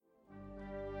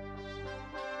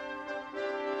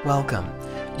Welcome.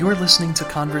 You're listening to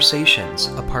Conversations,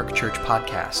 a Park Church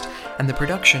podcast, and the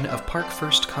production of Park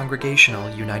First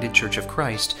Congregational United Church of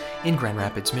Christ in Grand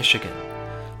Rapids, Michigan.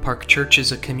 Park Church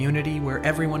is a community where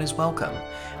everyone is welcome,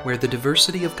 where the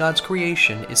diversity of God's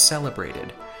creation is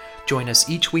celebrated. Join us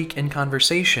each week in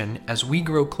conversation as we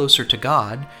grow closer to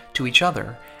God, to each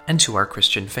other, and to our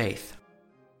Christian faith.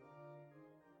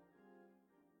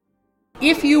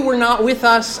 If you were not with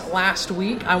us last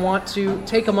week, I want to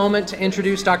take a moment to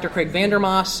introduce Dr. Craig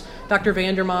VanderMaas. Dr.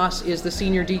 VanderMaas is the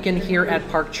senior deacon here at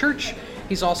Park Church.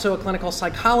 He's also a clinical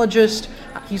psychologist.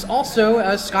 He's also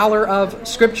a scholar of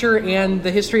Scripture and the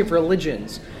history of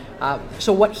religions.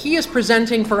 So what he is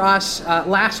presenting for us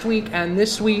last week and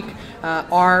this week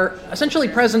are essentially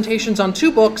presentations on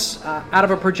two books out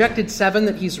of a projected 7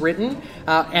 that he's written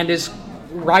and is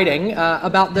writing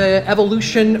about the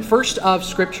evolution first of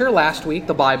Scripture last week,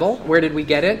 the Bible. Where did we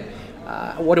get it?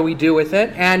 What do we do with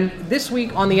it? And this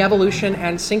week on the evolution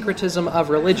and syncretism of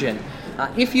religion.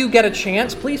 If you get a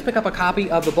chance, please pick up a copy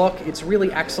of the book. It's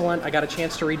really excellent. I got a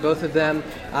chance to read both of them,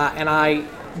 and I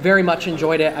very much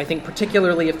enjoyed it. I think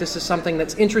particularly if this is something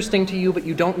that's interesting to you, but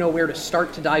you don't know where to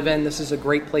start to dive in, this is a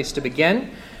great place to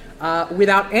begin.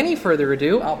 Without any further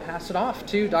ado, I'll pass it off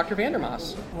to Dr.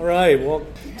 VanderMaas. All right, well,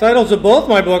 titles of both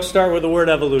my books start with the word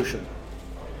evolution.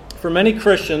 For many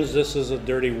Christians, this is a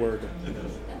dirty word.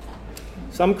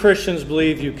 Some Christians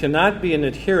believe you cannot be an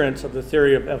adherent of the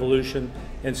theory of evolution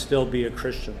and still be a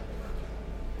Christian.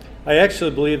 I actually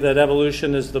believe that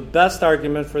evolution is the best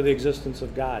argument for the existence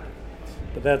of God,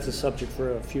 but that's a subject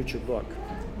for a future book.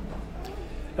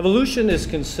 Evolution is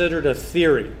considered a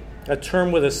theory, a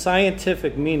term with a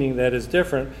scientific meaning that is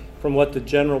different from what the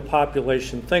general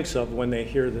population thinks of when they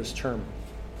hear this term.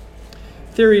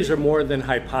 Theories are more than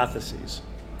hypotheses.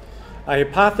 A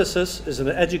hypothesis is an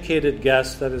educated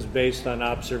guess that is based on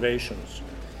observations.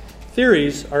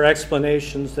 Theories are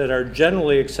explanations that are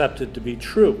generally accepted to be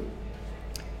true.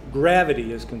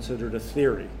 Gravity is considered a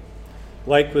theory.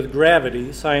 Like with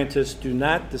gravity, scientists do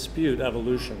not dispute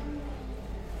evolution.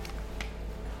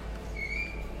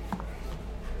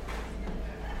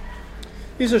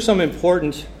 These are some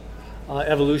important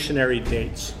evolutionary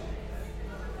dates.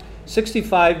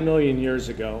 65 million years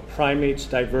ago, primates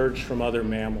diverged from other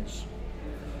mammals.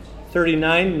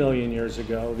 39 million years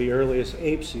ago, the earliest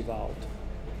apes evolved.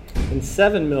 And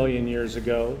 7 million years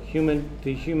ago,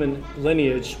 the human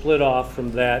lineage split off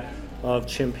from that of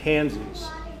chimpanzees.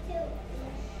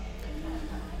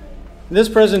 In this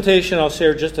presentation, I'll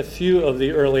share just a few of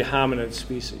the early hominid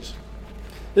species.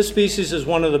 This species is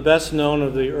one of the best known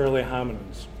of the early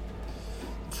hominids.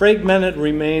 Fragmented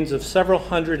remains of several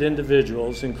hundred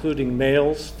individuals, including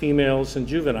males, females, and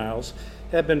juveniles,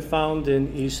 have been found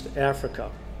in East Africa.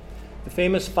 The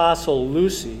famous fossil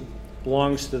Lucy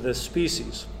belongs to this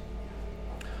species.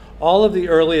 All of the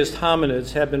earliest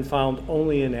hominids have been found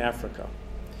only in Africa.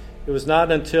 It was not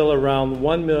until around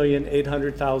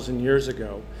 1,800,000 years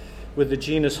ago, with the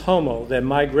genus Homo, that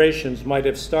migrations might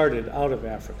have started out of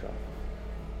Africa.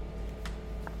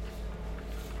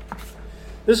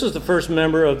 This is the first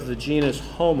member of the genus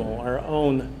Homo, our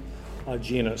own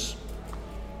genus.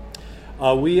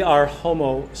 We are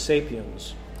Homo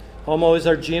sapiens. Homo is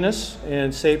our genus,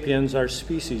 and sapiens our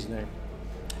species name.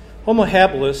 Homo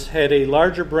habilis had a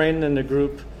larger brain than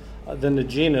the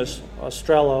genus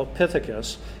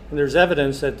Australopithecus, and there's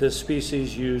evidence that this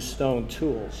species used stone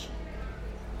tools.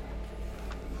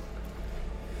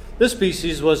 This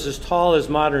species was as tall as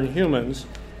modern humans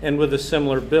and with a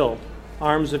similar build,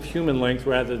 arms of human length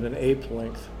rather than ape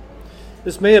length.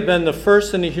 This may have been the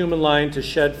first in the human line to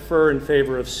shed fur in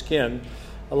favor of skin,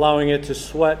 allowing it to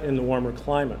sweat in the warmer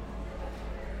climate.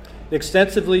 It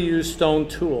extensively used stone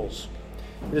tools.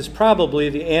 It is probably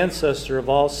the ancestor of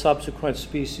all subsequent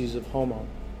species of Homo.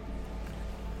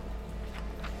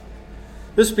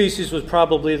 This species was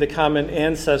probably the common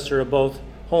ancestor of both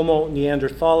Homo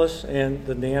neanderthalis and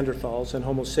the Neanderthals and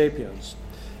Homo sapiens.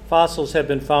 Fossils have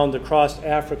been found across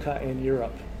Africa and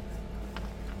Europe.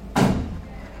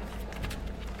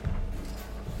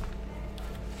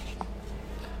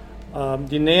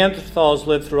 The Neanderthals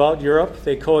lived throughout Europe.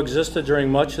 They coexisted during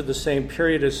much of the same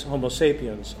period as Homo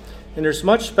sapiens. And there's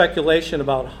much speculation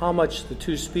about how much the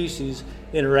two species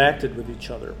interacted with each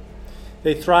other.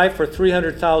 They thrived for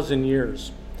 300,000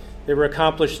 years. They were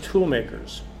accomplished tool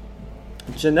makers.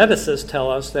 Geneticists tell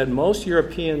us that most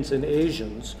Europeans and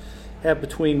Asians have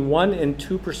between 1 and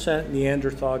 2%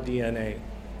 Neanderthal DNA.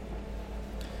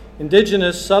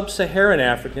 Indigenous sub-Saharan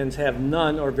Africans have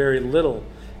none or very little,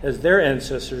 as their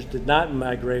ancestors did not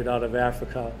migrate out of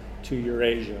Africa to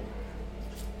Eurasia.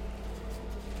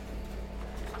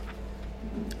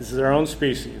 This is our own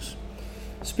species.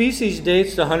 Species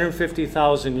dates to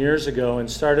 150,000 years ago and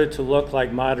started to look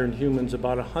like modern humans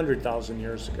about 100,000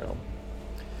 years ago.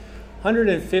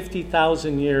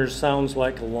 150,000 years sounds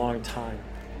like a long time.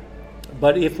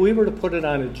 But if we were to put it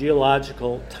on a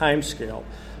geological timescale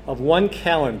of one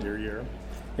calendar year,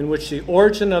 in which the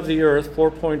origin of the Earth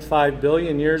 4.5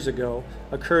 billion years ago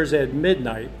occurs at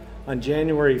midnight on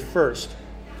January 1st,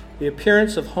 the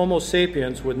appearance of Homo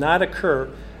sapiens would not occur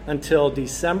until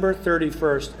December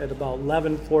 31st at about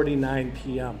 11:49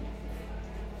 p.m.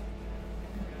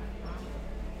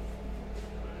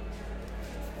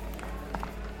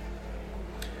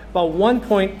 About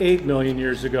 1.8 million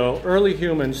years ago, early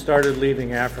humans started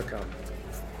leaving Africa.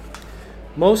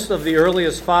 Most of the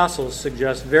earliest fossils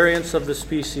suggest variants of the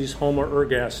species Homo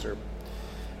ergaster.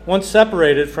 Once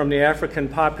separated from the African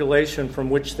population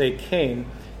from which they came,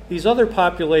 these other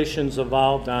populations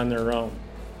evolved on their own.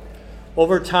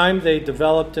 Over time, they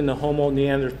developed into Homo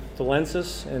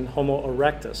neanderthalensis and Homo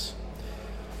erectus.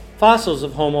 Fossils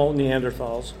of Homo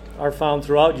neanderthals are found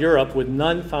throughout Europe, with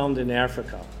none found in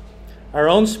Africa. Our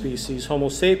own species, Homo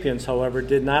sapiens, however,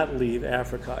 did not leave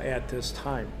Africa at this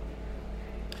time.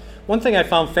 One thing I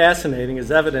found fascinating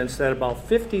is evidence that about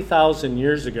 50,000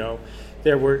 years ago,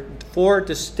 there were 4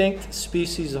 distinct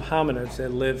species of hominids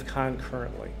that lived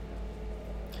concurrently.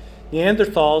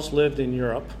 Neanderthals lived in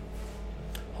Europe,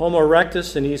 Homo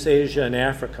erectus in East Asia and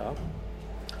Africa,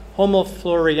 Homo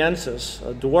floresiensis,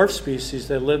 a dwarf species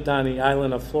that lived on the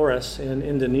island of Flores in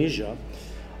Indonesia.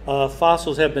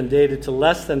 Fossils have been dated to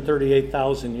less than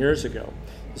 38,000 years ago.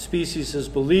 The species is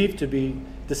believed to be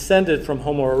descended from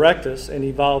Homo erectus and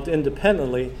evolved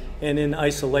independently and in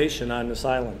isolation on this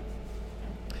island.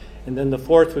 And then the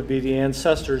fourth would be the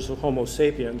ancestors of Homo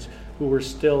sapiens, who were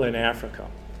still in Africa.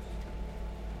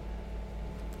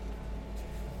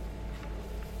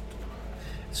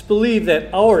 It's believed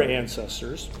that our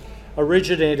ancestors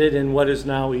originated in what is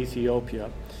now Ethiopia,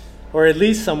 or at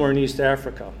least somewhere in East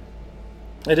Africa.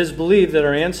 It is believed that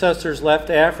our ancestors left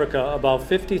Africa about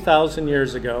 50,000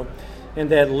 years ago, and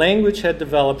that language had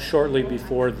developed shortly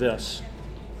before this.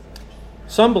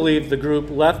 Some believe the group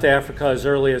left Africa as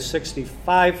early as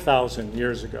 65,000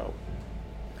 years ago.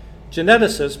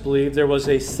 Geneticists believe there was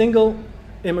a single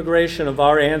immigration of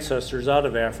our ancestors out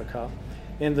of Africa,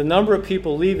 and the number of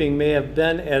people leaving may have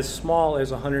been as small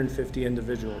as 150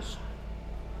 individuals.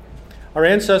 Our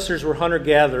ancestors were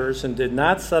hunter-gatherers and did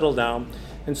not settle down,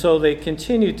 and so they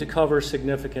continued to cover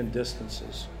significant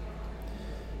distances.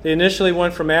 They initially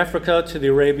went from Africa to the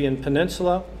Arabian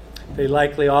Peninsula. They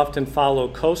likely often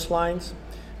followed coastlines.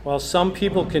 While some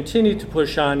people continued to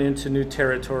push on into new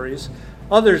territories,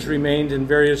 others remained in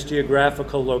various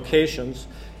geographical locations,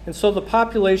 and so the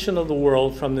population of the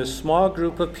world from this small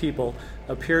group of people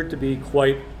appeared to be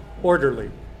quite orderly.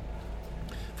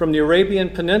 From the Arabian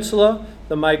Peninsula,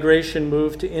 the migration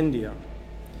moved to India.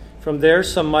 From there,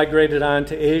 some migrated on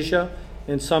to Asia,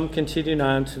 and some continued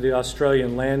on to the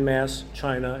Australian landmass,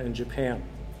 China, and Japan.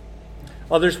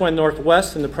 Others went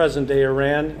northwest in the present-day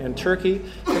Iran and Turkey,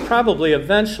 and probably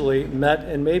eventually met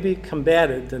and maybe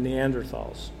combated the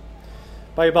Neanderthals.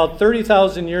 By about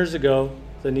 30,000 years ago,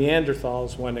 the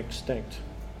Neanderthals went extinct.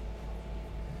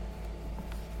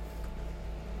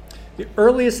 The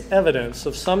earliest evidence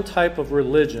of some type of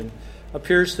religion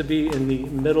appears to be in the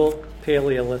Middle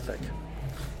Paleolithic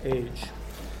age.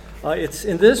 It's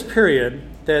in this period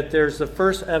that there's the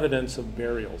first evidence of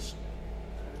burials.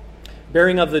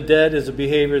 Burying of the dead is a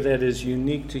behavior that is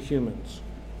unique to humans.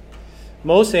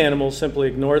 Most animals simply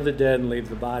ignore the dead and leave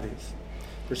the bodies.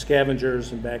 They're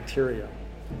scavengers and bacteria.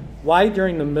 Why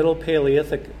during the Middle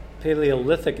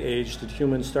Paleolithic age did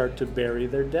humans start to bury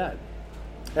their dead?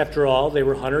 After all, they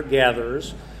were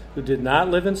hunter-gatherers who did not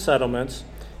live in settlements,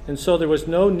 and so there was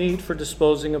no need for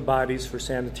disposing of bodies for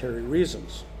sanitary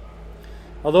reasons.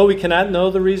 Although we cannot know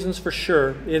the reasons for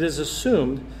sure, it is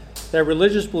assumed that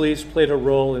religious beliefs played a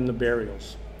role in the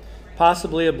burials,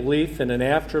 possibly a belief in an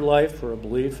afterlife or a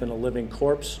belief in a living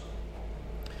corpse.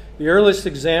 The earliest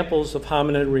examples of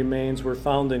hominid remains were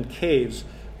found in caves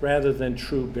rather than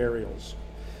true burials,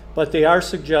 but they are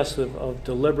suggestive of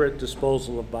deliberate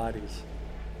disposal of bodies.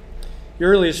 The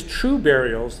earliest true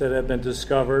burials that have been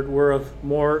discovered were of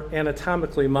more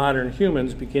anatomically modern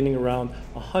humans beginning around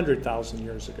 100,000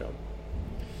 years ago.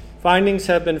 Findings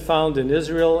have been found in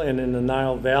Israel and in the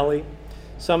Nile Valley.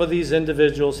 Some of these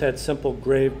individuals had simple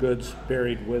grave goods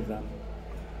buried with them.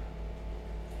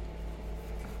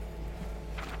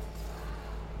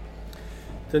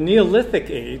 The Neolithic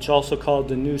Age, also called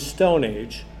the New Stone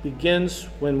Age, begins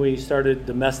when we started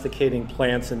domesticating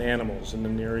plants and animals in the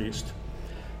Near East.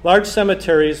 Large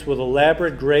cemeteries with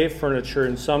elaborate grave furniture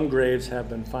in some graves have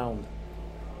been found.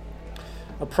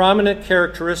 A prominent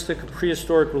characteristic of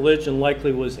prehistoric religion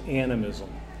likely was animism,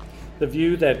 the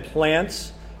view that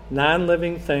plants,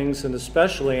 non-living things, and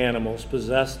especially animals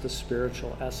possessed a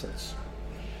spiritual essence.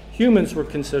 Humans were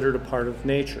considered a part of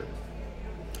nature.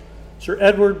 Sir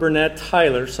Edward Burnett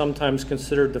Tylor, sometimes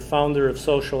considered the founder of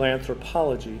social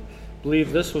anthropology,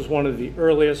 believed this was one of the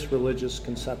earliest religious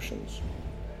conceptions.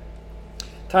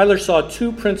 Tylor saw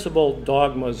two principal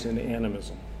dogmas in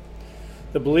animism: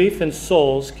 the belief in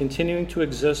souls continuing to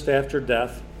exist after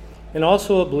death, and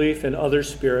also a belief in other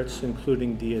spirits,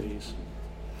 including deities.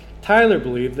 Tylor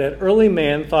believed that early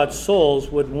man thought souls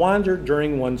would wander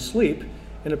during one's sleep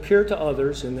and appear to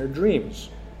others in their dreams.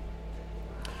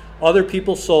 Other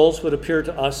people's souls would appear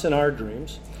to us in our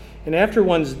dreams, and after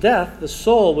one's death, the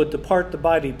soul would depart the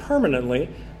body permanently,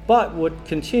 but would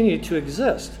continue to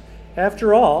exist.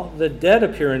 After all, the dead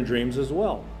appear in dreams as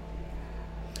well.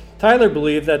 Tylor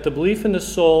believed that the belief in the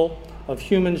soul of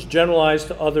humans generalized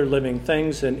to other living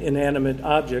things and inanimate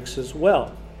objects as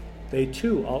well. They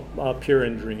too appear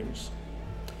in dreams.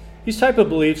 These type of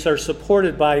beliefs are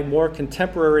supported by more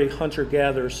contemporary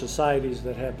hunter-gatherer societies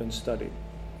that have been studied.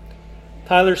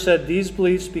 Tylor said these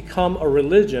beliefs become a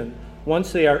religion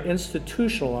once they are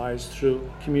institutionalized through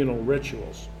communal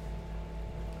rituals.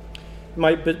 In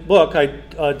my book,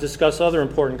 I discuss other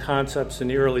important concepts in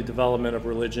the early development of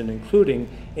religion, including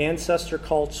ancestor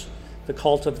cults, the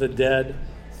cult of the dead,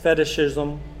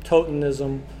 fetishism,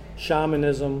 totemism,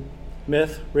 shamanism,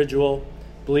 myth, ritual,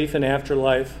 belief in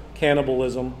afterlife,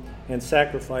 cannibalism, and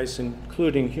sacrifice,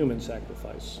 including human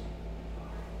sacrifice.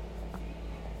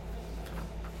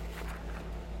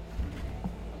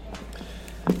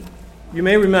 You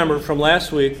may remember from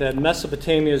last week that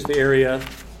Mesopotamia is the area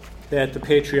that the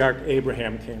patriarch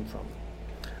Abraham came from.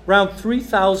 Around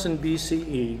 3000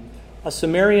 BCE, a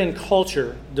Sumerian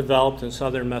culture developed in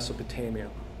southern Mesopotamia.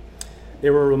 They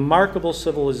were a remarkable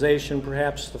civilization,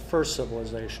 perhaps the first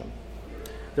civilization.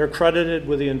 They're credited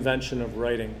with the invention of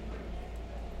writing.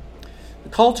 The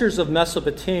cultures of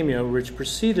Mesopotamia, which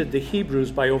preceded the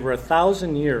Hebrews by over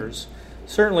 1,000 years,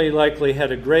 certainly likely had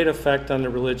a great effect on the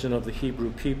religion of the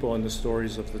Hebrew people and the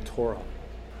stories of the Torah.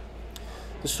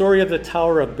 The story of the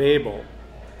Tower of Babel,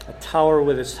 a tower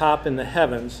with its top in the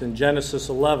heavens in Genesis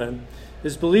 11,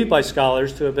 is believed by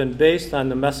scholars to have been based on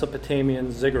the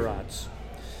Mesopotamian ziggurats.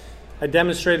 I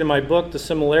demonstrate in my book the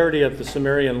similarity of the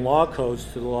Sumerian law codes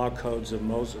to the law codes of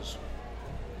Moses.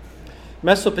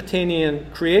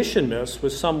 Mesopotamian creation myths,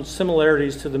 with some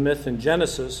similarities to the myth in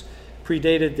Genesis,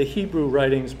 predated the Hebrew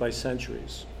writings by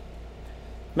centuries.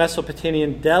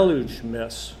 Mesopotamian deluge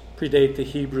myths predate the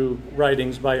Hebrew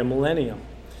writings by a millennium.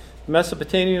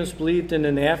 Mesopotamians believed in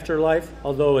an afterlife,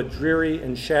 although a dreary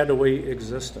and shadowy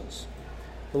existence.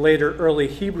 The later early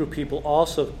Hebrew people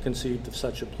also conceived of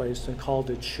such a place and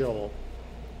called it Sheol.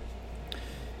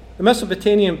 The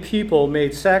Mesopotamian people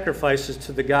made sacrifices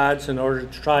to the gods in order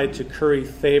to try to curry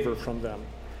favor from them.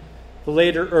 The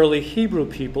later early Hebrew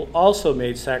people also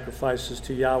made sacrifices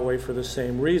to Yahweh for the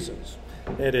same reasons,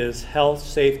 that is, health,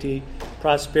 safety,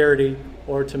 prosperity,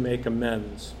 or to make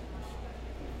amends.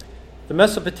 The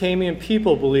Mesopotamian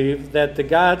people believed that the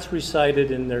gods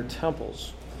resided in their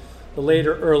temples. The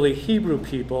later early Hebrew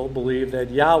people believed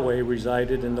that Yahweh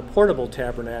resided in the portable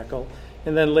tabernacle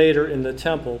and then later in the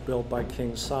temple built by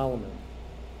King Solomon.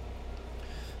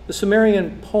 The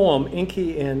Sumerian poem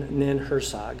Enki in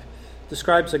Ninhursag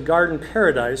describes a garden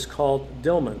paradise called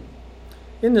Dilmun.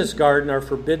 In this garden are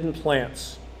forbidden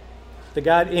plants. The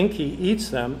god Enki eats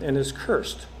them and is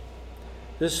cursed.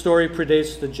 This story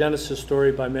predates the Genesis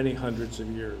story by many hundreds of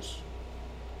years.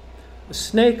 A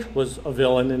snake was a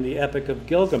villain in the Epic of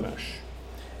Gilgamesh,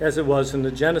 as it was in the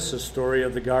Genesis story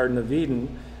of the Garden of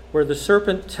Eden, where the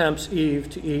serpent tempts Eve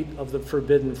to eat of the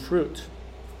forbidden fruit.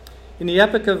 In the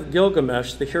Epic of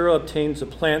Gilgamesh, the hero obtains a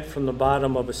plant from the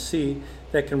bottom of a sea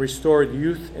that can restore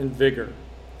youth and vigor.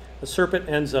 The serpent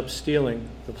ends up stealing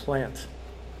the plant.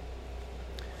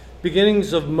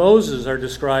 Beginnings of Moses are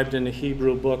described in the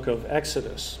Hebrew book of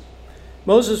Exodus.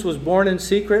 Moses was born in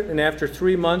secret and after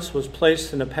 3 months was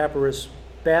placed in a papyrus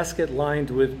basket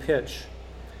lined with pitch.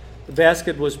 The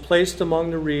basket was placed among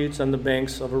the reeds on the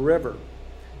banks of a river.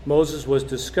 Moses was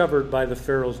discovered by the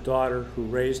Pharaoh's daughter who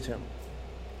raised him.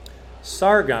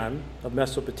 Sargon of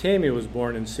Mesopotamia was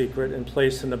born in secret and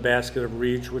placed in a basket of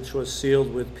reeds which was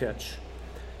sealed with pitch.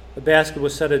 The basket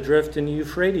was set adrift in the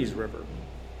Euphrates River.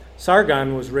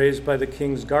 Sargon was raised by the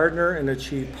king's gardener and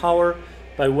achieved power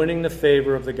by winning the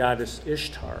favor of the goddess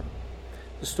Ishtar.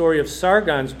 The story of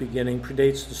Sargon's beginning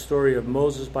predates the story of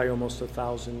Moses by almost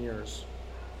 1,000 years.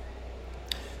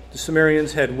 The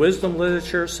Sumerians had wisdom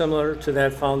literature similar to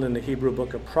that found in the Hebrew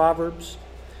book of Proverbs.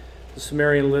 The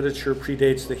Sumerian literature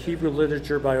predates the Hebrew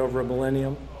literature by over a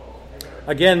millennium.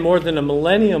 Again, more than a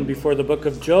millennium before the book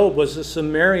of Job was a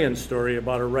Sumerian story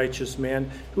about a righteous man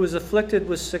who was afflicted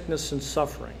with sickness and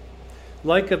suffering.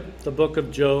 Like the book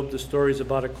of Job, the story is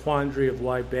about a quandary of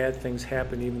why bad things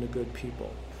happen even to good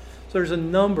people. So there's a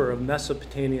number of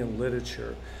Mesopotamian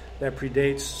literature that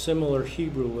predates similar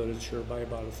Hebrew literature by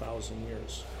about 1,000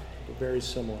 years. They're very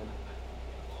similar.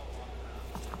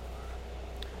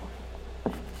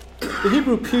 The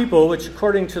Hebrew people, which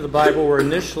according to the Bible were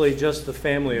initially just the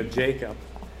family of Jacob,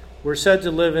 were said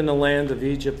to live in the land of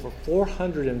Egypt for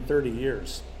 430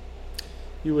 years.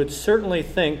 You would certainly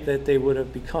think that they would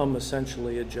have become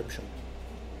essentially Egyptian.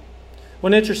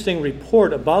 One interesting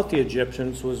report about the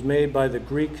Egyptians was made by the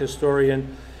Greek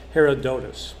historian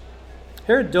Herodotus.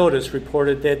 Herodotus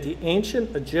reported that the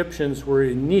ancient Egyptians were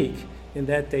unique in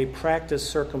that they practiced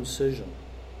circumcision.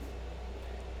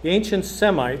 The ancient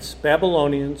Semites,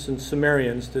 Babylonians, and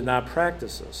Sumerians did not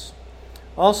practice this.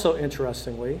 Also,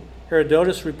 interestingly,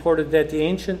 Herodotus reported that the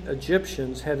ancient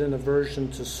Egyptians had an aversion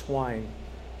to swine.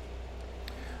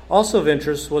 Also of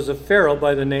interest was a pharaoh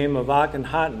by the name of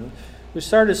Akhenaten, who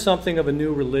started something of a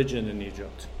new religion in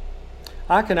Egypt.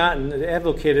 Akhenaten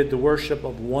advocated the worship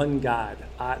of one god,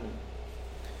 Aten.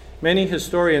 Many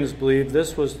historians believe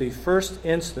this was the first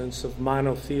instance of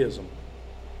monotheism.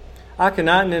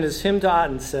 Akhenaten in his hymn to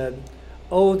Aten said,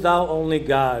 "O thou only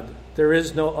God, there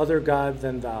is no other God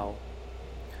than thou."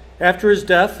 After his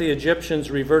death, the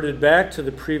Egyptians reverted back to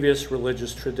the previous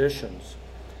religious traditions.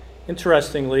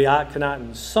 Interestingly,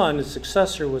 Akhenaten's son, his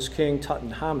successor, was King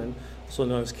Tutankhamun, also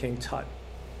known as King Tut.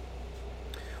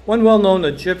 One well-known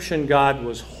Egyptian god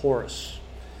was Horus.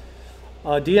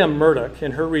 D.M. Murdoch,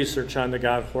 in her research on the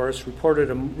god Horus, reported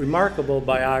a remarkable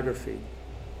biography.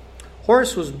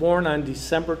 Horus was born on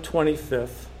December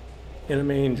 25th in a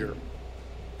manger.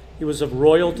 He was of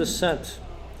royal descent,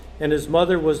 and his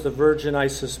mother was the Virgin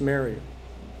Isis Mary.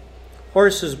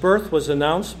 Horus's birth was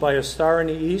announced by a star in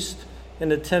the east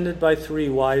and attended by 3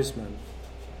 wise men.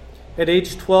 At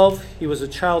age 12, he was a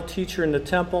child teacher in the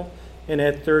temple, and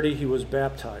at 30, he was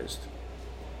baptized.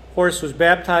 Horus was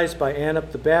baptized by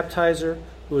Anub the baptizer,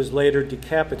 who was later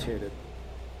decapitated.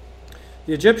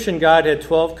 The Egyptian god had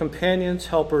 12 companions,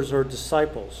 helpers, or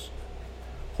disciples.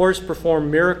 Horus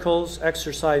performed miracles,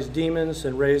 exorcised demons,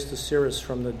 and raised Osiris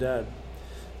from the dead.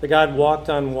 The god walked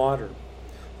on water.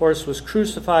 Horus was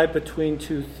crucified between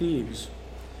 2 thieves.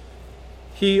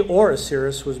 He, or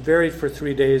Osiris, was buried for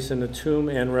 3 days in a tomb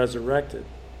and resurrected.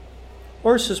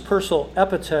 Horus's personal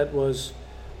epithet was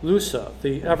Lusa,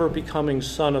 the ever-becoming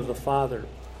son of the Father.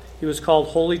 He was called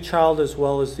Holy Child as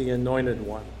well as the Anointed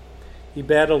One. He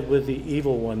battled with the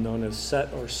evil one known as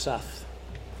Set or Seth.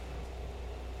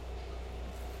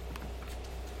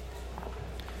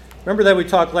 Remember that we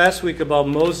talked last week about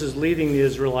Moses leading the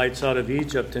Israelites out of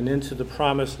Egypt and into the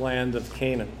promised land of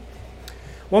Canaan.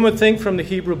 One would think from the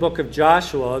Hebrew book of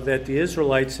Joshua that the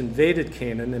Israelites invaded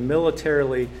Canaan and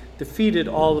militarily defeated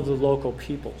all of the local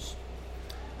peoples.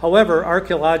 However,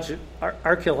 archaeologist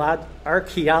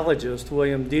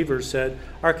William Dever said,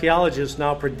 archaeologists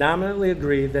now predominantly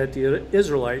agree that the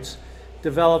Israelites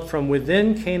developed from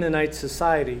within Canaanite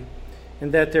society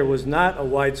and that there was not a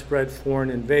widespread foreign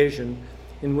invasion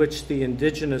in which the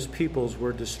indigenous peoples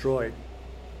were destroyed.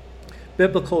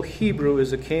 Biblical Hebrew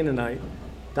is a Canaanite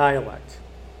dialect.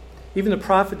 Even the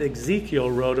prophet Ezekiel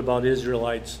wrote about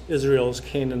Israel's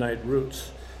Canaanite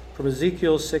roots. From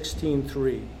Ezekiel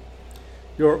 16:3.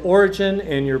 Your origin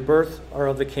and your birth are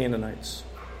of the Canaanites.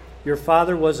 Your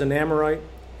father was an Amorite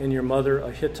and your mother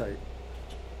a Hittite.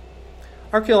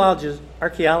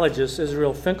 Archaeologists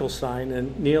Israel Finkelstein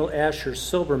and Neil Asher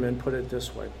Silberman put it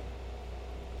this way.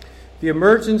 The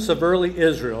emergence of early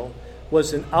Israel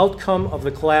was an outcome of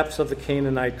the collapse of the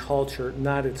Canaanite culture,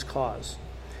 not its cause.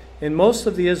 And most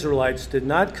of the Israelites did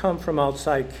not come from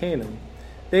outside Canaan.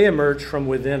 They emerged from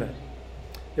within it.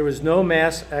 There was no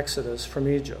mass exodus from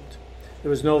Egypt. There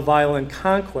was no violent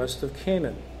conquest of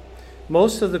Canaan.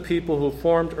 Most of the people who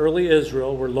formed early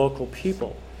Israel were local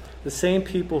people, the same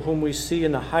people whom we see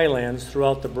in the highlands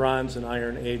throughout the Bronze and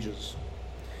Iron Ages.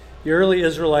 The early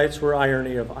Israelites were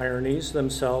irony of ironies,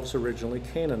 themselves originally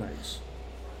Canaanites.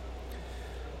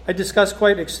 I discuss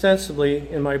quite extensively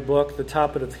in my book the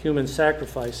topic of human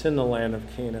sacrifice in the land of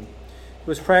Canaan. It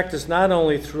was practiced not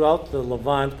only throughout the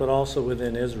Levant, but also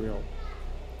within Israel.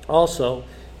 Also,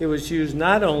 it was used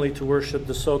not only to worship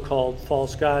the so-called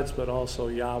false gods, but also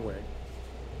Yahweh.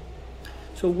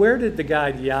 So where did the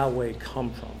god Yahweh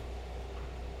come from?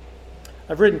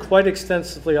 I've written quite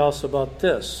extensively also about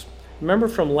this. Remember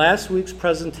from last week's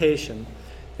presentation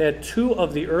that 2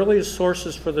 of the earliest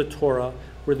sources for the Torah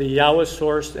were the Yahweh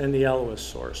source and the Elohist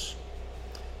source.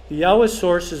 The Yahweh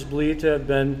source is believed to have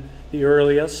been the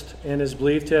earliest and is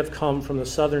believed to have come from the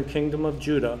southern kingdom of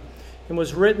Judah and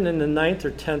was written in the 9th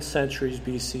or 10th centuries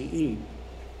BCE.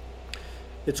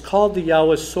 It's called the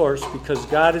Yahweh source because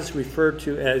God is referred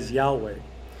to as Yahweh.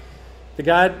 The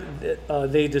God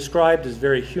they described is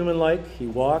very human-like. He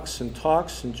walks and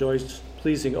talks, enjoys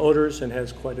pleasing odors, and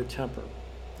has quite a temper.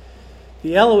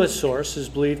 The Elohist source is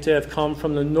believed to have come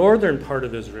from the northern part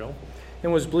of Israel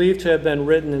and was believed to have been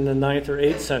written in the 9th or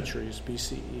 8th centuries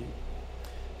BCE.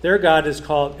 Their God is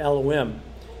called Elohim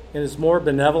and is more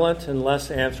benevolent and less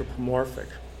anthropomorphic.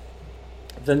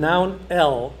 The noun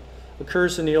El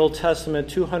occurs in the Old Testament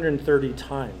 230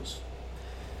 times.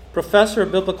 Professor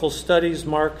of Biblical Studies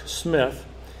Mark Smith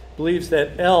believes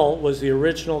that El was the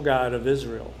original God of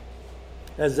Israel,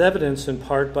 as evidenced in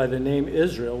part by the name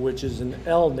Israel, which is an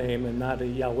El name and not a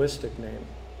Yahwistic name.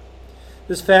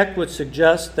 This fact would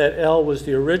suggest that El was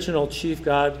the original chief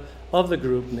god of the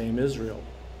group named Israel.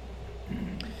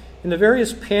 In the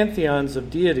various pantheons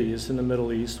of deities in the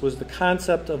Middle East was the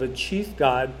concept of a chief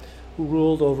god who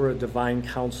ruled over a divine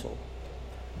council.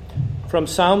 From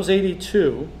Psalms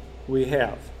 82, we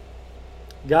have,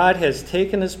 God has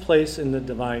taken his place in the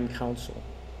divine council.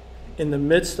 In the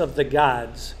midst of the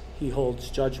gods, he holds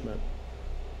judgment.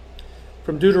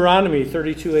 From Deuteronomy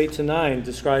 32, 8-9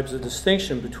 describes the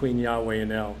distinction between Yahweh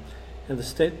and El, and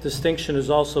the distinction is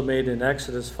also made in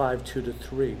Exodus 5,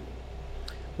 2-3.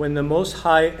 When the Most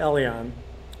High Elyon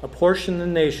apportioned the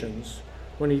nations,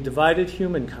 when he divided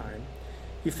humankind,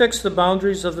 he fixed the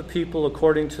boundaries of the people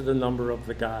according to the number of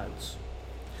the gods.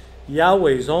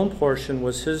 Yahweh's own portion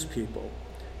was his people,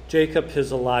 Jacob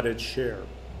his allotted share.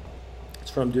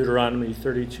 It's from Deuteronomy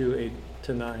 32,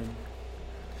 8-9.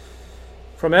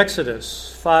 From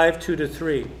Exodus 5,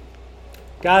 2-3.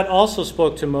 God also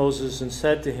spoke to Moses and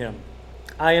said to him,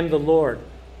 I am the Lord.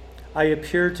 I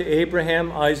appeared to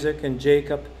Abraham, Isaac, and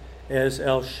Jacob as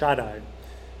El Shaddai,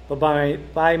 but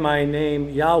by my name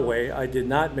Yahweh I did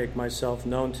not make myself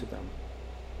known to them.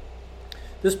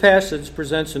 This passage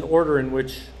presents an order in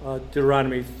which,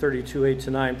 Deuteronomy 32,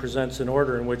 8-9 presents an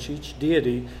order in which each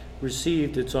deity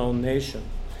received its own nation.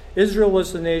 Israel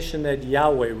was the nation that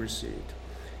Yahweh received.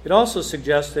 It also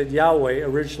suggests that Yahweh,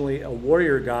 originally a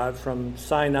warrior god from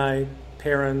Sinai,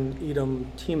 Paran,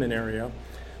 Edom, Teman area,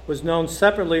 was known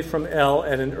separately from El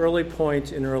at an early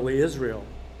point in early Israel.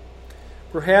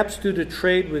 Perhaps due to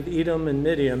trade with Edom and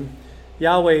Midian,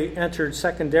 Yahweh entered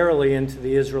secondarily into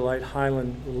the Israelite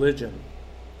highland religion.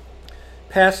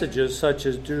 Passages such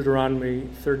as Deuteronomy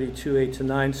 32,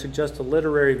 8-9 suggest a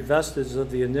literary vestige of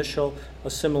the initial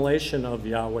assimilation of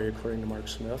Yahweh, according to Mark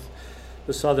Smith,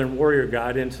 the southern warrior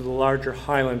god, into the larger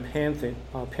highland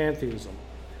pantheism,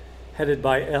 headed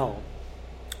by El.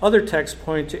 Other texts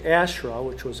point to Asherah,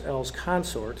 which was El's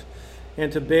consort,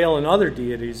 and to Baal and other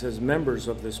deities as members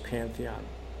of this pantheon.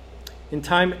 In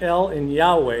time, El and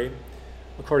Yahweh,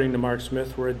 according to Mark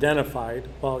Smith, were identified,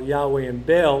 while Yahweh and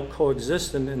Baal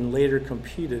coexisted and later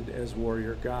competed as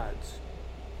warrior gods.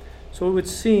 So it would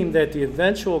seem that the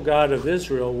eventual God of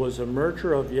Israel was a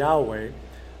merger of Yahweh,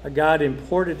 a god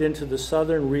imported into the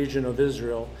southern region of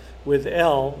Israel, with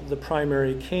El, the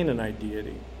primary Canaanite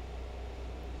deity.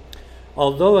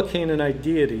 Although a Canaanite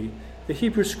deity, the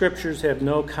Hebrew Scriptures have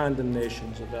no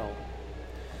condemnations of El,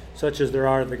 such as there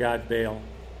are of the god Baal.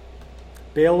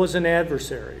 Baal was an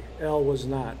adversary, El was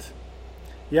not.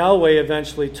 Yahweh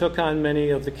eventually took on many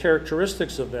of the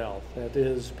characteristics of El, that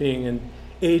is, being an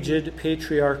aged,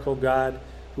 patriarchal God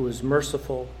who is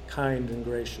merciful, kind, and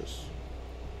gracious.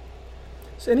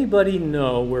 Does anybody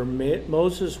know where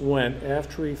Moses went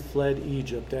after he fled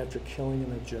Egypt after killing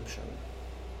an Egyptian?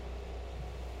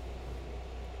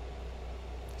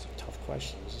 These are tough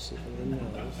questions. Let's see if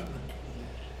anyone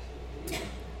knows.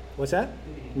 What's that?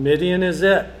 Midian is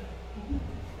it.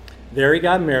 There he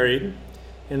got married,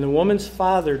 and the woman's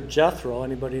father, Jethro,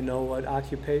 anybody know what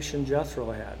occupation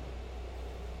Jethro had?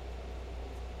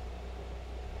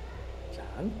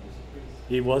 John?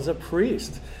 He was a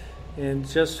priest. And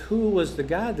just who was the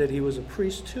God that he was a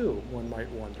priest to, one might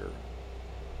wonder.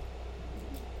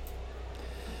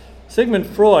 Sigmund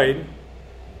Freud,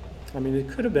 it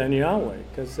could have been Yahweh,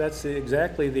 because that's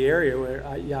exactly the area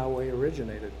where Yahweh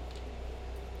originated.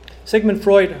 Sigmund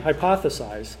Freud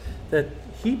hypothesized that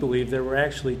he believed there were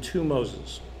actually two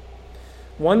Moses.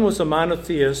 One was a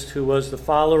monotheist who was the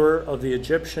follower of the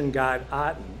Egyptian god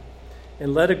Aten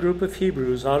and led a group of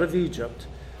Hebrews out of Egypt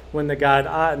when the god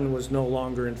Aten was no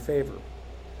longer in favor.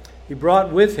 He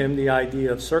brought with him the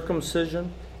idea of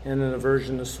circumcision and an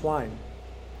aversion to swine.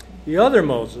 The other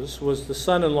Moses was the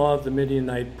son-in-law of the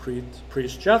Midianite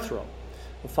priest Jethro,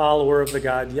 a follower of the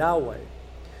God Yahweh.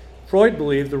 Freud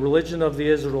believed the religion of the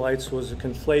Israelites was a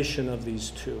conflation of these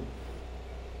two.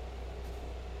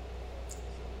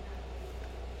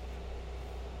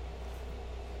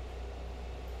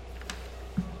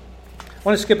 I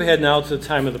want to skip ahead now to the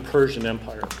time of the Persian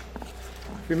Empire.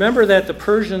 Remember that the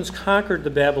Persians conquered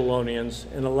the Babylonians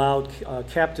and allowed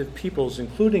captive peoples,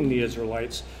 including the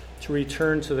Israelites, to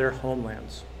return to their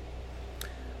homelands.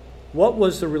 What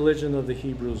was the religion of the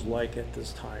Hebrews like at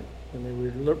this time when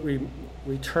they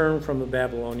returned from the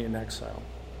Babylonian exile?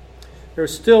 There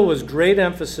still was great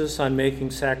emphasis on making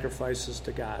sacrifices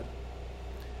to God.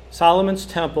 Solomon's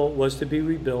temple was to be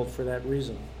rebuilt for that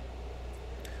reason.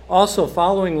 Also,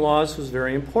 following laws was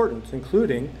very important,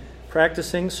 including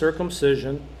practicing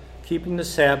circumcision, keeping the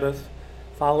Sabbath,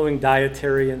 following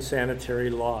dietary and sanitary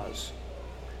laws.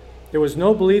 There was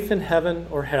no belief in heaven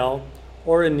or hell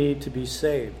or a need to be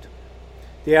saved.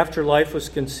 The afterlife was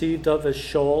conceived of as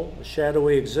Sheol, a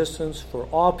shadowy existence for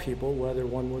all people, whether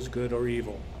one was good or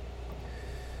evil.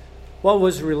 What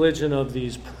was the religion of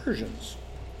these Persians?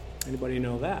 Anybody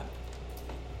know that?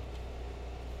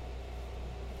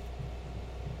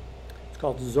 It's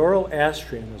called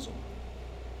Zoroastrianism,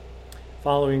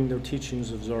 following the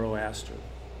teachings of Zoroaster,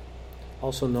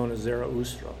 also known as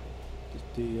Zarathustra.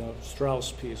 The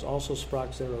Strauss piece also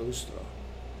sprach Zarathustra.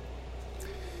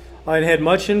 It had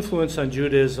much influence on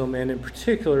Judaism and in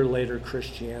particular later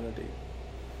Christianity.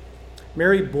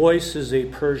 Mary Boyce is a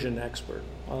Persian expert.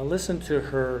 Listen to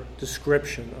her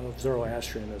description of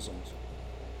Zoroastrianism.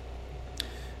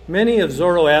 Many of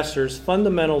Zoroaster's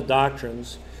fundamental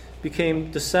doctrines became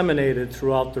disseminated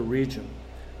throughout the region,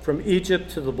 from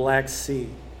Egypt to the Black Sea,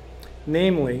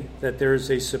 namely that there is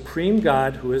a supreme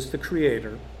God who is the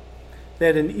creator,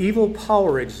 that an evil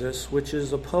power exists which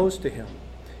is opposed to him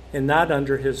and not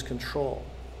under his control,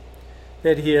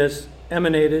 that he has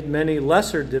emanated many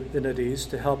lesser divinities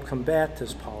to help combat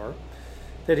this power,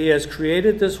 that he has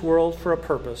created this world for a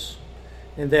purpose,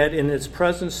 and that in its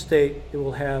present state it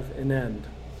will have an end,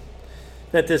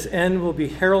 that this end will be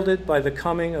heralded by the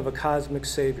coming of a cosmic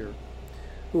Savior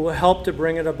who will help to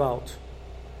bring it about,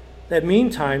 that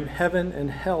meantime heaven and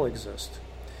hell exist,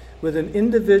 with an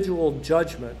individual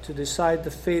judgment to decide the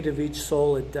fate of each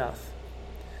soul at death,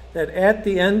 that at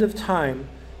the end of time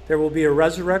there will be a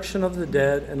resurrection of the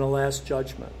dead and a last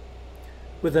judgment,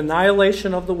 with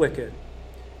annihilation of the wicked,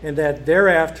 and that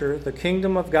thereafter the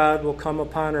kingdom of God will come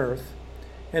upon earth,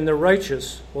 and the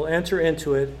righteous will enter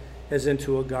into it as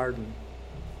into a garden,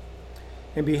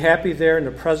 and be happy there in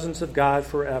the presence of God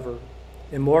forever,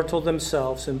 immortal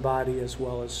themselves in body as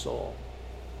well as soul.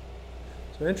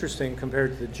 So interesting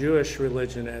compared to the Jewish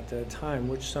religion at that time,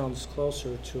 which sounds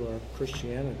closer to our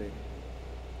Christianity.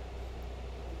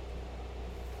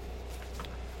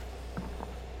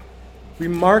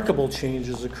 Remarkable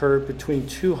changes occurred between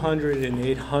 200 and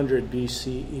 800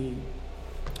 BCE.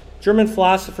 German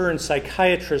philosopher and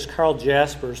psychiatrist Karl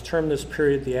Jaspers termed this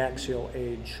period the Axial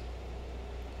Age.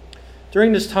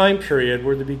 During this time period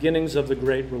were the beginnings of the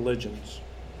great religions.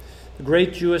 The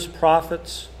great Jewish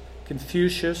prophets,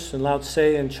 Confucius and Lao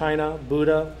Tse in China,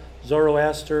 Buddha,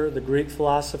 Zoroaster, the Greek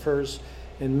philosophers,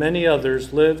 and many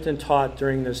others lived and taught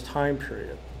during this time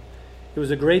period. It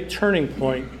was a great turning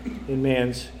point in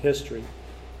man's history.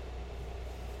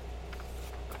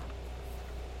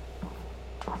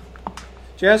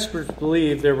 Jaspers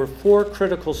believed there were 4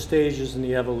 critical stages in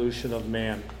the evolution of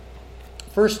man.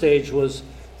 First stage was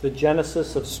the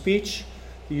genesis of speech,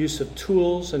 the use of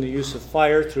tools, and the use of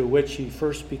fire through which he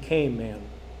first became man.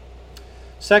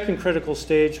 Second critical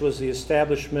stage was the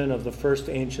establishment of the first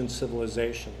ancient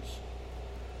civilizations.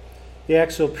 The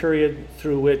axial period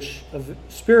through which,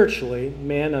 spiritually,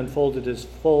 man unfolded his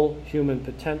full human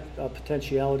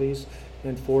potentialities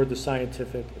and for the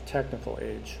scientific technical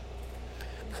age.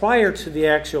 Prior to the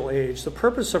axial age, the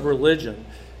purpose of religion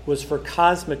was for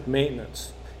cosmic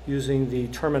maintenance, using the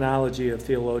terminology of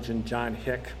theologian John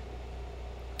Hick.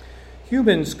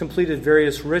 Humans completed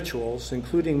various rituals,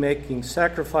 including making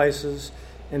sacrifices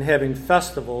and having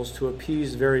festivals to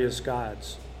appease various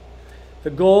gods. The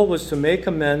goal was to make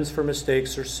amends for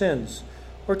mistakes or sins,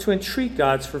 or to entreat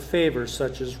gods for favors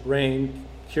such as rain,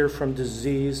 cure from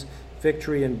disease,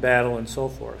 victory in battle, and so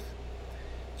forth.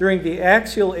 During the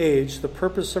axial age, the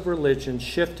purpose of religion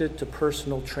shifted to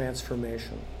personal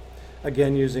transformation,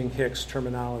 again using Hick's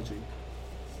terminology.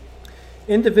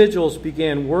 Individuals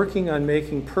began working on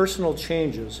making personal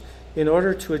changes in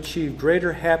order to achieve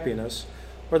greater happiness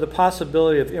or the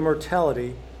possibility of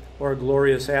immortality or a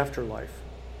glorious afterlife.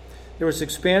 There was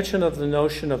expansion of the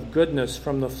notion of goodness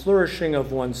from the flourishing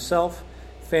of oneself,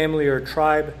 family, or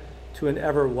tribe to an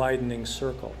ever-widening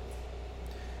circle.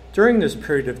 During this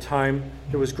period of time,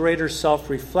 there was greater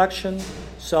self-reflection,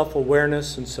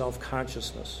 self-awareness, and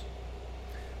self-consciousness.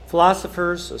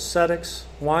 Philosophers, ascetics,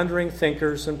 wandering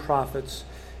thinkers, and prophets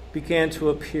began to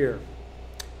appear.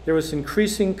 There was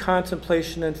increasing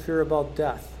contemplation and fear about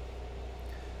death.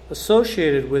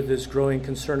 Associated with this growing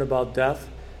concern about death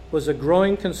was a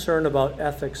growing concern about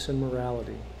ethics and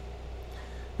morality.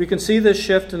 We can see this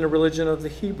shift in the religion of the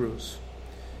Hebrews.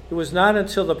 It was not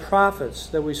until the prophets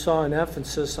that we saw an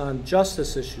emphasis on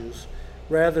justice issues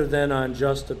rather than on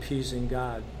just appeasing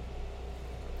God.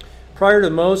 Prior to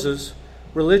Moses,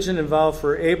 religion involved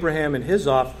for Abraham and his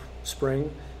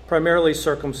offspring primarily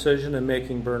circumcision and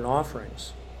making burnt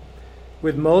offerings.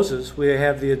 With Moses, we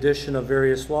have the addition of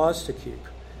various laws to keep,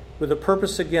 with the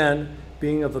purpose again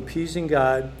being of appeasing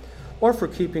God or for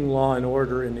keeping law and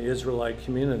order in the Israelite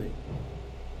community.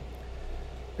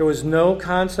 There was no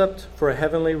concept for a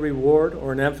heavenly reward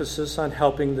or an emphasis on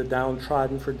helping the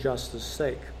downtrodden for justice'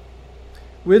 sake.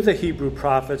 With the Hebrew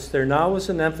prophets, there now was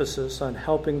an emphasis on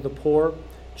helping the poor,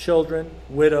 children,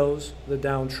 widows, the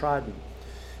downtrodden.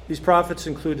 These prophets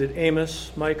included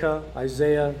Amos, Micah,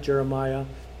 Isaiah, Jeremiah,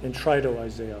 and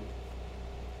Trito-Isaiah.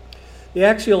 The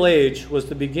axial age was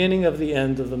the beginning of the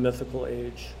end of the mythical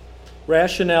age.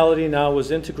 Rationality now was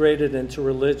integrated into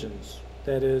religions,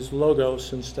 that is,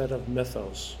 logos instead of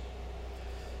mythos.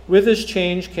 With this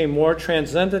change came more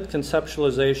transcendent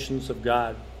conceptualizations of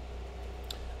God.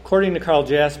 According to Karl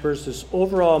Jaspers, this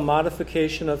overall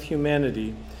modification of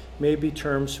humanity may be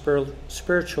termed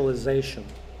spiritualization.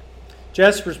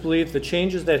 Jaspers believed the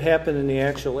changes that happened in the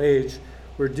axial age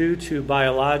were due to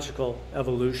biological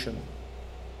evolution.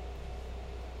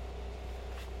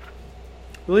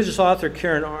 Religious author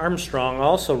Karen Armstrong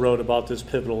also wrote about this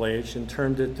pivotal age and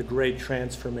termed it the Great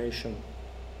Transformation.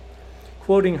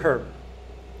 Quoting her,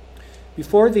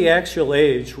 "Before the axial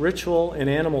age, ritual and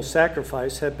animal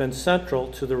sacrifice had been central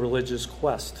to the religious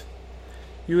quest.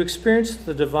 You experienced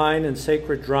the divine and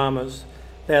sacred dramas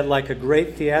that, like a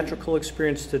great theatrical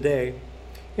experience today,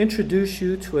 introduce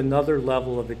you to another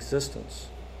level of existence.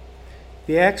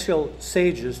 The axial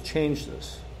sages changed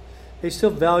this. They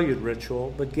still valued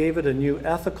ritual, but gave it a new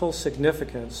ethical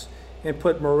significance and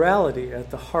put morality at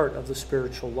the heart of the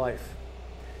spiritual life.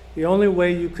 The only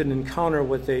way you could encounter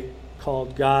what they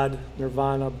called God,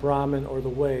 Nirvana, Brahman, or the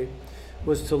Way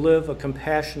was to live a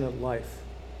compassionate life.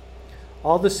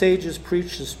 All the sages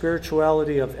preached the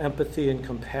spirituality of empathy and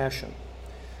compassion.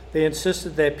 They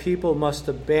insisted that people must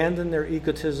abandon their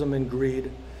egotism and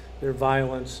greed, their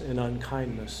violence and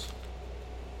unkindness."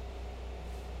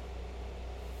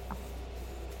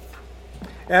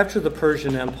 After the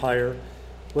Persian Empire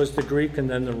was the Greek and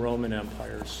then the Roman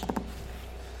empires.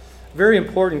 A very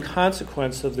important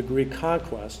consequence of the Greek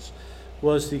conquests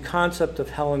was the concept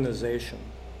of Hellenization.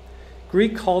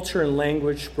 Greek culture and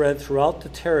language spread throughout the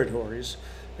territories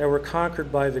that were conquered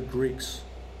by the Greeks.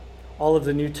 All of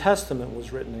the New Testament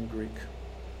was written in Greek.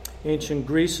 Ancient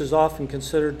Greece is often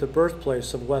considered the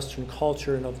birthplace of Western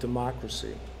culture and of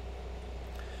democracy.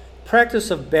 The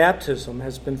practice of baptism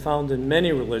has been found in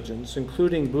many religions,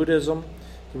 including Buddhism,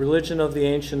 the religion of the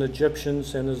ancient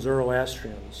Egyptians, and the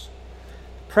Zoroastrians.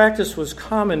 The practice was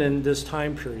common in this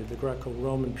time period, the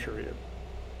Greco-Roman period.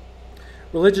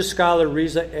 Religious scholar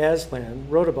Reza Aslan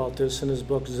wrote about this in his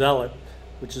book Zealot,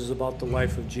 which is about the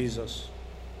life of Jesus.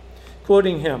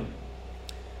 Quoting him,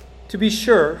 "To be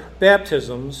sure,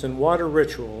 baptisms and water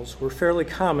rituals were fairly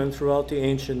common throughout the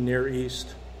ancient Near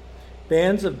East.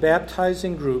 Bands of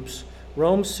baptizing groups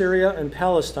roamed Syria and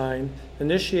Palestine,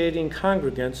 initiating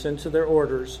congregants into their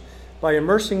orders by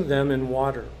immersing them in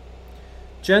water.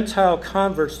 Gentile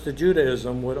converts to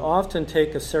Judaism would often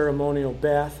take a ceremonial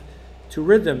bath to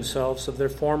rid themselves of their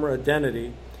former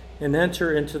identity and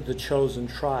enter into the chosen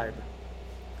tribe.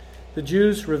 The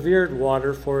Jews revered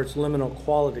water for its liminal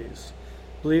qualities,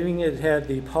 believing it had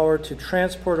the power to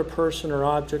transport a person or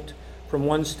object from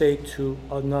one state to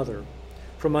another,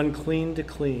 from unclean to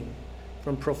clean,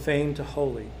 from profane to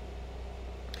holy."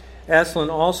 Aslan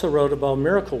also wrote about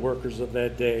miracle workers of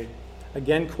that day,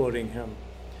 again quoting him.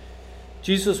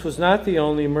 "Jesus was not the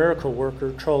only miracle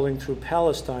worker trolling through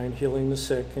Palestine, healing the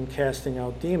sick and casting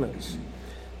out demons.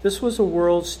 This was a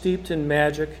world steeped in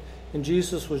magic, and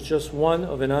Jesus was just one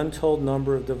of an untold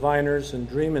number of diviners and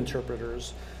dream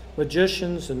interpreters,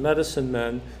 magicians and medicine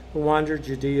men who wandered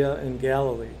Judea and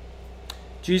Galilee.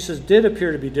 Jesus did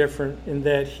appear to be different in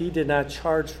that he did not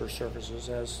charge for services,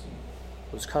 as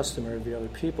was customary of the other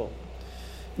people.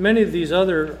 Many of these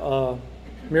other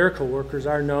miracle workers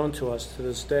are known to us to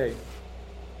this day.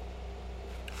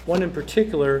 One in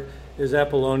particular is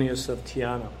Apollonius of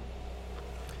Tyana.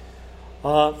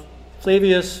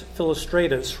 Flavius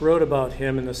Philostratus wrote about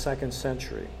him in the 2nd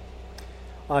century.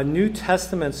 New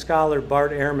Testament scholar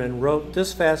Bart Ehrman wrote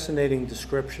this fascinating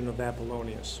description of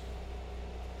Apollonius.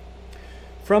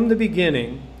 From the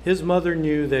beginning, his mother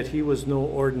knew that he was no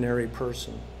ordinary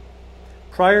person.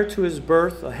 Prior to his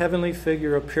birth, a heavenly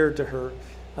figure appeared to her,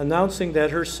 announcing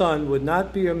that her son would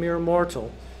not be a mere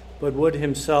mortal, but would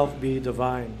himself be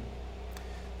divine.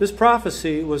 This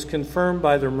prophecy was confirmed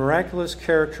by the miraculous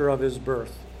character of his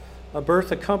birth, a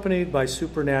birth accompanied by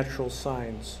supernatural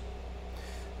signs.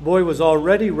 The boy was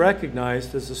already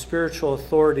recognized as a spiritual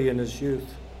authority in his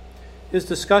youth. His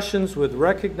discussions with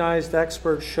recognized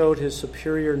experts showed his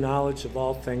superior knowledge of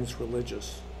all things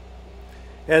religious.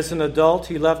 As an adult,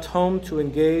 he left home to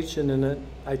engage in an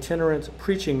itinerant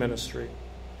preaching ministry.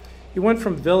 He went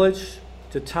from village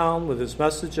to town with his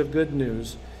message of good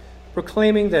news,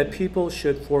 proclaiming that people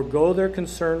should forego their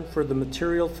concern for the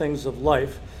material things of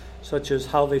life, such as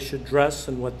how they should dress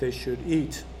and what they should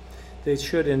eat. They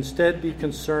should instead be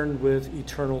concerned with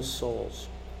eternal souls.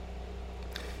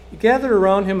 He gathered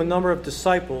around him a number of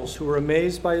disciples who were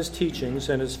amazed by his teachings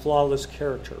and his flawless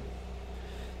character.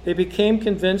 They became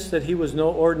convinced that he was no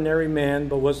ordinary man,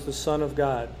 but was the Son of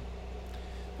God.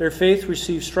 Their faith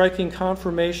received striking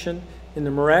confirmation in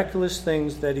the miraculous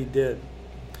things that he did.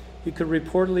 He could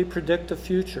reportedly predict the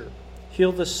future,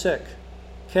 heal the sick,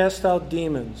 cast out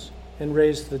demons, and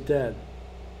raise the dead.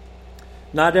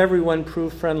 Not everyone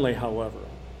proved friendly, however.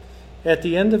 At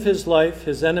the end of his life,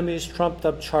 his enemies trumped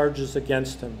up charges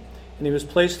against him, and he was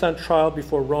placed on trial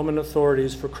before Roman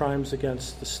authorities for crimes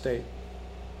against the state.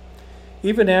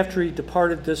 Even after he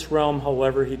departed this realm,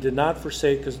 however, he did not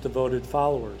forsake his devoted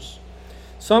followers.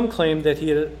 Some claimed that he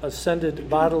had ascended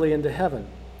bodily into heaven.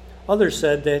 Others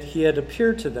said that he had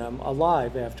appeared to them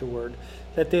alive afterward,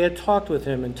 that they had talked with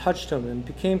him and touched him and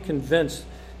became convinced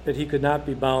that he could not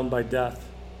be bound by death.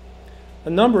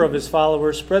 A number of his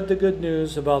followers spread the good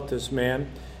news about this man,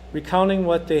 recounting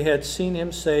what they had seen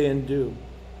him say and do.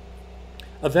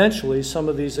 Eventually, some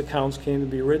of these accounts came to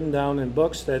be written down in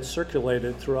books that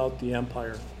circulated throughout the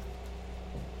empire.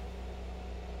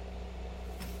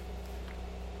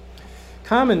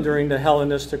 Common during the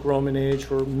Hellenistic Roman age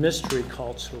were mystery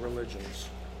cults or religions.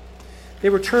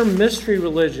 They were termed mystery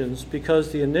religions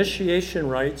because the initiation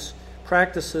rites,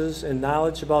 practices, and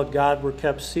knowledge about God were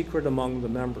kept secret among the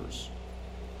members.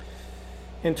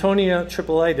 Antonia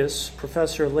Tripolitis,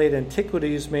 professor of late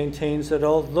antiquities, maintains that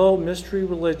although mystery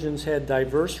religions had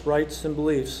diverse rites and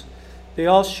beliefs, they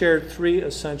all shared three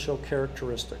essential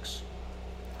characteristics.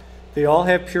 They all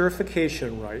have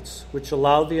purification rites, which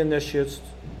allow the initiates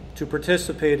to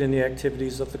participate in the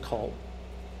activities of the cult.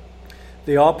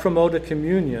 They all promote a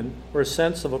communion or a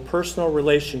sense of a personal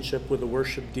relationship with the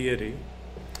worshiped deity,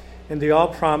 and they all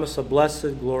promise a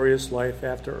blessed, glorious life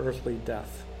after earthly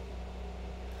death.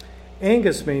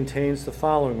 Angus maintains the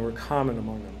following were common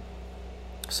among them.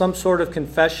 Some sort of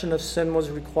confession of sin was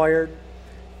required,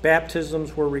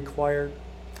 baptisms were required,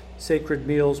 sacred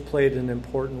meals played an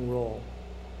important role.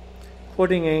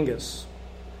 Quoting Angus,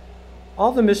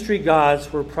 all the mystery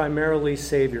gods were primarily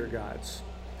savior gods.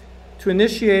 To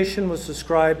initiation was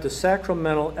ascribed the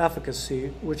sacramental efficacy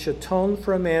which atoned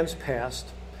for a man's past,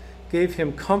 gave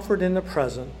him comfort in the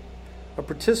present, a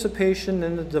participation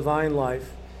in the divine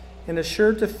life, and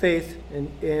assured the faith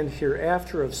and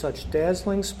hereafter of such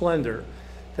dazzling splendor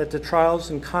that the trials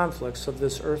and conflicts of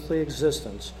this earthly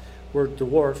existence were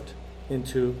dwarfed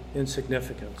into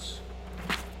insignificance.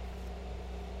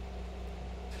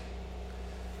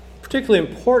 A particularly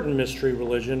important mystery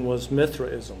religion was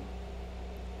Mithraism.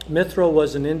 Mithra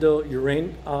was an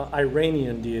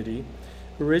Indo-Iranian deity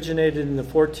who originated in the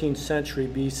 14th century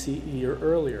BCE or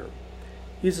earlier.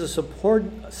 He's a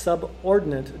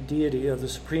subordinate deity of the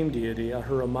supreme deity,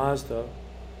 Ahura Mazda,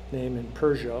 named in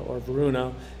Persia, or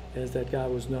Varuna, as that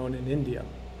god was known in India.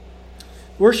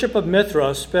 Worship of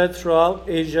Mithra spread throughout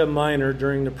Asia Minor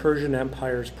during the Persian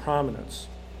Empire's prominence.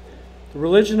 The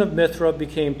religion of Mithra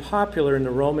became popular in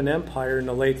the Roman Empire in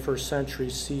the late 1st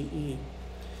century CE.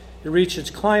 It reached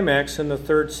its climax in the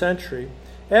 3rd century,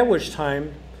 at which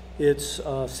time its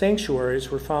sanctuaries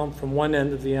were found from one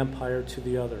end of the empire to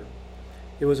the other.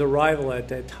 It was a rival at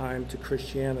that time to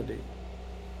Christianity.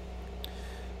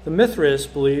 The Mithraists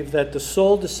believed that the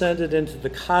soul descended into the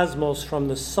cosmos from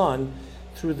the sun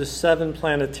through the 7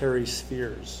 planetary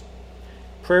spheres.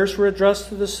 Prayers were addressed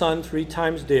to the sun 3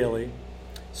 times daily.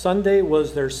 Sunday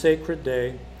was their sacred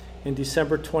day, and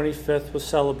December 25th was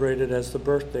celebrated as the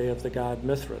birthday of the god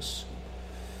Mithras.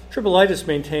 Tripolitis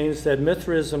maintains that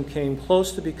Mithraism came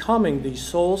close to becoming the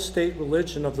sole state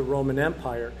religion of the Roman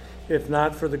Empire, if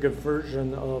not for the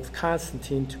conversion of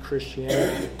Constantine to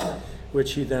Christianity.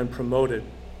 which he then promoted.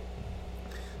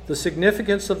 The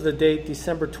significance of the date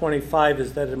December 25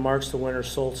 is that it marks the winter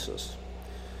solstice,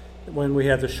 when we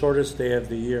have the shortest day of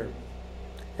the year.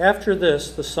 After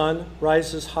this, the sun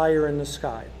rises higher in the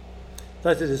sky.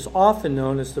 Thus, it is often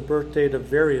known as the birth date of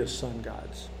various sun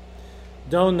gods.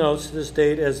 Doan notes this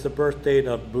date as the birth date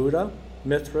of Buddha,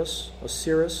 Mithras,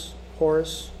 Osiris,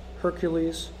 Horus,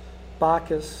 Hercules,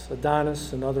 Bacchus,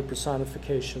 Adonis, and other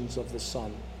personifications of the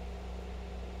sun.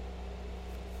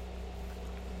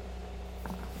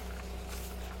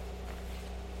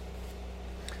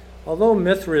 Although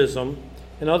Mithraism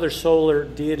and other solar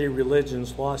deity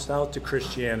religions lost out to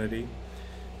Christianity,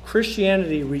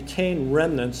 Christianity retained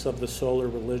remnants of the solar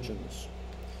religions.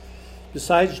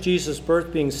 Besides Jesus'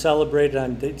 birth being celebrated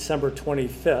on December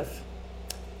 25th,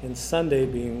 and Sunday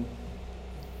being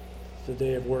the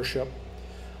day of worship,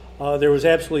 there was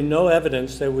absolutely no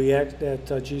evidence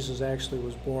that Jesus actually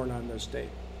was born on this date.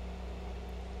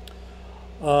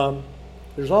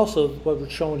 There's also, what we're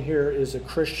shown here is a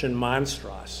Christian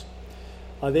monstrance.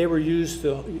 They were used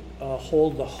to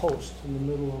hold the host in the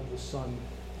middle of the sun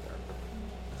there,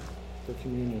 for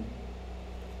communion.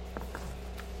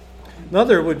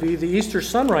 Another would be the Easter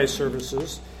sunrise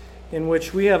services, in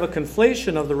which we have a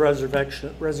conflation of the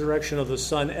resurrection of the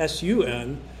sun,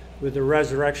 S-U-N, with the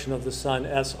resurrection of the sun,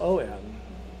 S-O-N.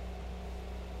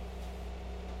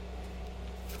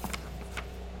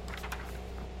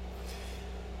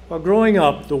 While growing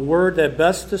up, the word that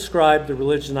best described the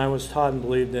religion I was taught and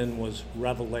believed in was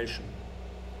revelation.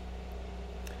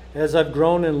 As I've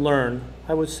grown and learned,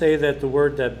 I would say that the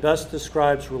word that best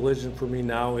describes religion for me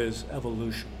now is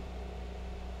evolution.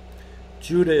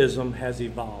 Judaism has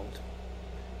evolved.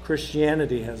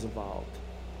 Christianity has evolved.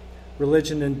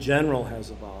 Religion in general has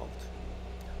evolved.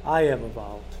 I have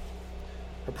evolved.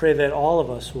 I pray that all of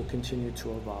us will continue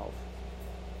to evolve.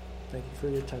 Thank you for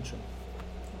your attention.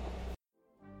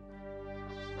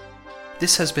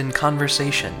 This has been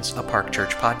Conversations, a Park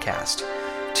Church podcast.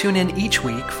 Tune in each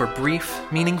week for brief,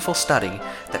 meaningful study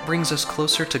that brings us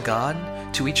closer to God,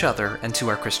 to each other, and to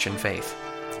our Christian faith.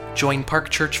 Join Park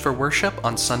Church for worship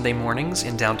on Sunday mornings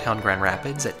in downtown Grand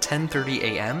Rapids at 10:30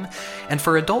 a.m. and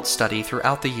for adult study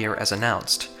throughout the year as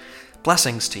announced.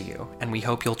 Blessings to you, and we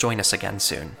hope you'll join us again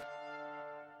soon.